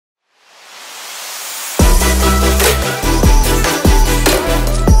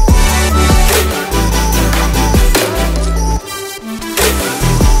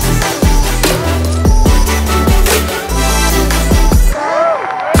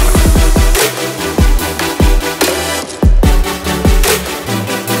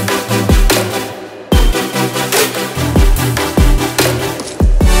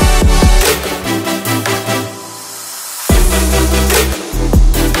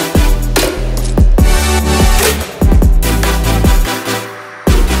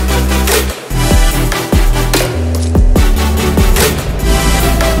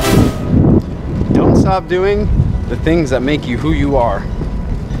stop doing the things that make you who you are.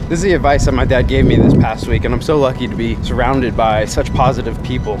 This is the advice that my dad gave me this past week, and I'm so lucky to be surrounded by such positive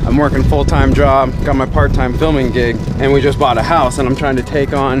people. I'm working full-time job, got my part-time filming gig, and we just bought a house, and I'm trying to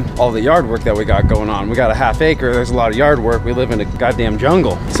take on all the yard work that we got going on. We got a half acre, there's a lot of yard work. We live in a goddamn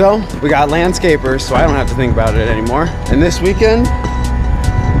jungle. So we got landscapers, so I don't have to think about it anymore. And this weekend,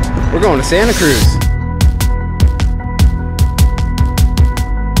 we're going to Santa Cruz.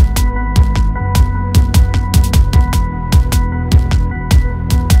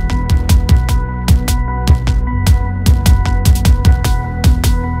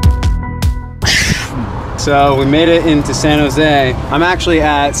 So we made it into San Jose. I'm actually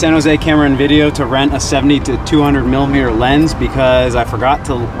at San Jose Camera and Video to rent a 70 to 200 millimeter lens because I forgot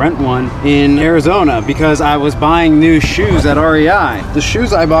to rent one in Arizona because I was buying new shoes at REI. The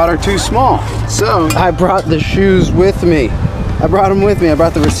shoes I bought are too small. So I brought the shoes with me. I brought them with me. I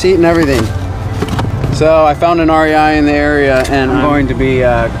brought the receipt and everything. So I found an REI in the area, and I'm going to be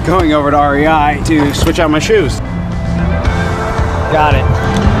going over to REI to switch out my shoes. Got it.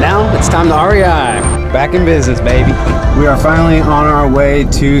 Now it's time to REI. Back in business, baby. We are finally on our way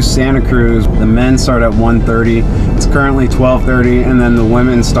to Santa Cruz. The men start at 1:30. It's currently 12:30, and then the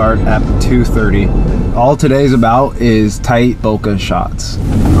women start at 2:30. All today's about is tight bokeh shots.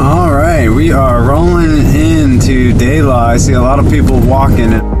 All right, we are rolling into daylight. I see a lot of people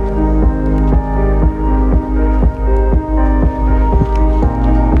walking.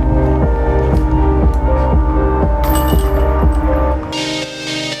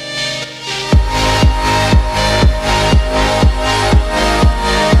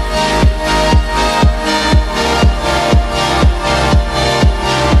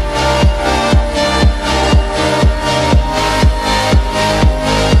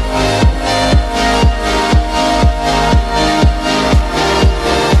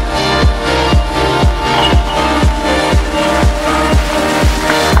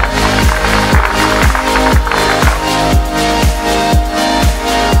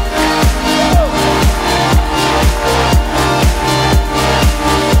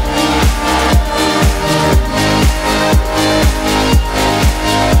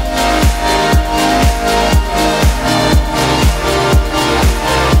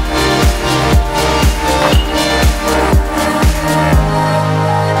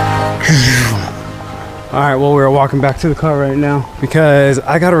 Alright, well, we're walking back to the car right now because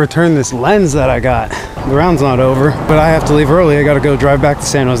I gotta return this lens that I got. The round's not over, but I have to leave early. I gotta go drive back to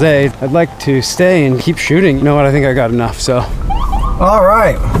San Jose. I'd like to stay and keep shooting. You know what, I think I got enough, so.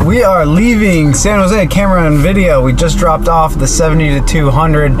 Alright, we are leaving San Jose Camera and Video. We just dropped off the 70 to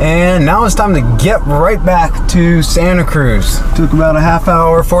 200, and now it's time to get right back to Santa Cruz. Took about a half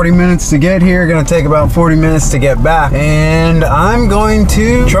hour, 40 minutes to get here. Gonna take about 40 minutes to get back, and I'm going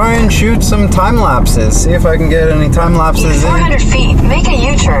to try and shoot some time lapses. See if I can get any time lapses in. 400 feet, make a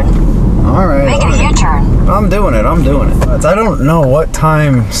U-turn. Alright. Make a U-turn. I'm doing it, I'm doing it. I don't know what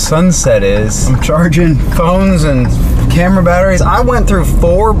time sunset is. I'm charging phones and camera batteries. I went through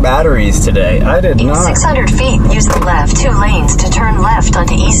 4 batteries today. I did not. In 600 feet, use the left 2 lanes to turn left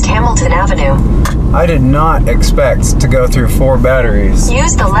onto East Hamilton Avenue. I did not expect to go through 4 batteries.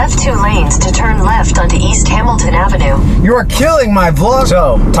 Use the left 2 lanes to turn left onto East Hamilton Avenue. You are killing my vlog.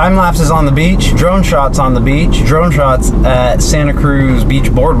 So, time lapses on the beach, drone shots on the beach, drone shots at Santa Cruz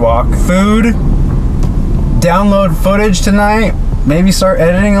Beach Boardwalk, food, download footage tonight, maybe start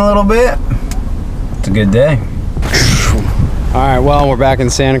editing a little bit. It's a good day. Alright, well, we're back in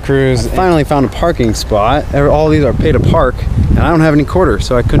Santa Cruz. I finally found a parking spot. All these are pay to park, and I don't have any quarters,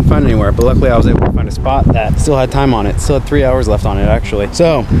 so I couldn't find anywhere. But luckily I was able to find a spot that still had time on it. Still had 3 hours left on it, actually.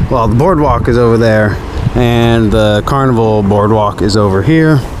 So, well, the boardwalk is over there, and the carnival boardwalk is over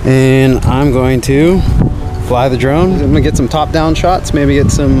here. And I'm going to fly the drone. I'm gonna get some top-down shots, maybe get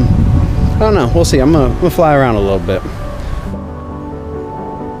some, I don't know, we'll see. I'm gonna fly around a little bit.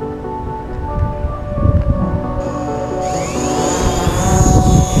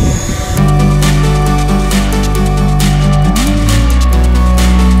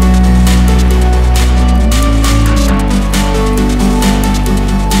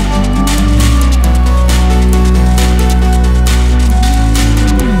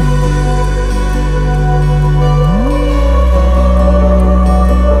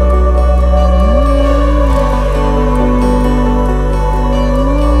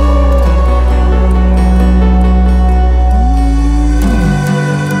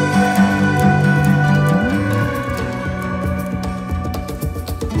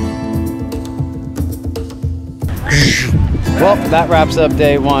 Well, that wraps up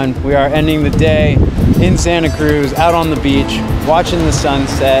day 1. We are ending the day in Santa Cruz, out on the beach, watching the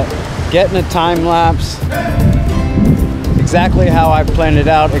sunset. getting a time lapse. Exactly how I planned it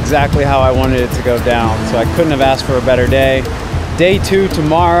out, exactly how I wanted it to go down. So I couldn't have asked for a better day. Day 2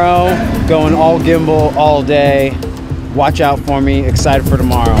 tomorrow, going all gimbal all day. Watch out for me, excited for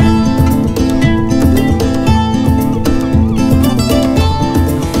tomorrow.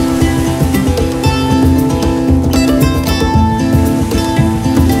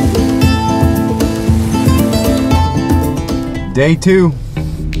 Day 2.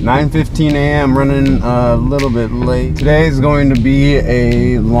 9:15 a.m. running a little bit late. Today is going to be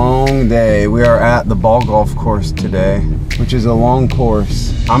a long day. We are at the ball golf course today, which is a long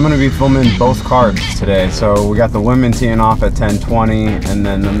course. I'm gonna be filming both carts today. So we got the women teeing off at 10:20 and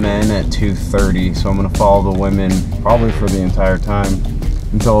then the men at 2:30. So I'm gonna follow the women probably for the entire time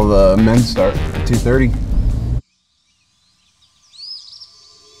until the men start at 2:30.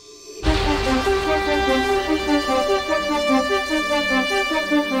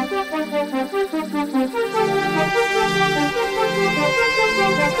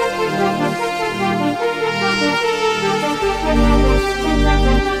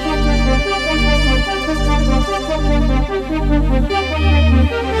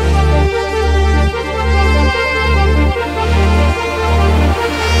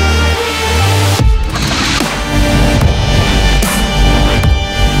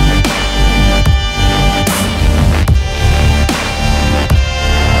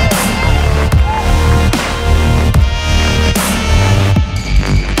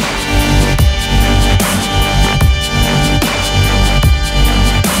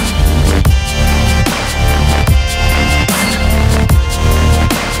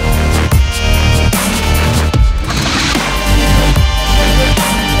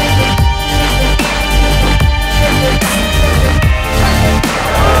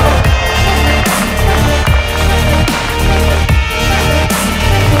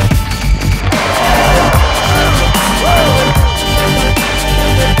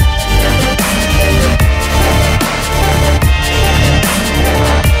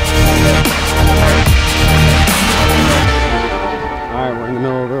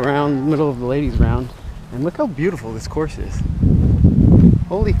 Middle of the ladies round, and look how beautiful this course is.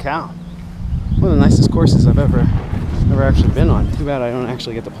 Holy cow, one of the nicest courses I've ever actually been on. Too bad I don't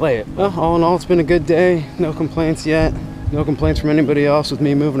actually get to play it. Well, all in all, it's been a good day. No complaints yet. No complaints from anybody else with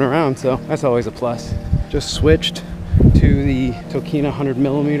me moving around, so that's always a plus. Just switched to the Tokina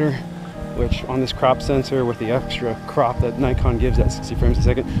 100mm, which on this crop sensor with the extra crop that Nikon gives at 60 frames a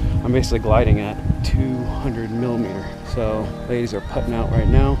second, I'm basically gliding at 200mm. So ladies are putting out right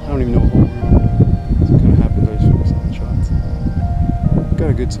now. I don't even know what so kind of happens. I just focus on the shots. Got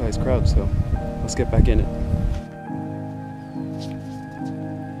a good sized crowd, so let's get back in it.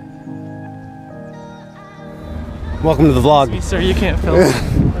 Welcome to the vlog. Sir, you can't film.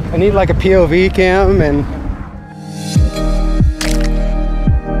 I need like a POV cam and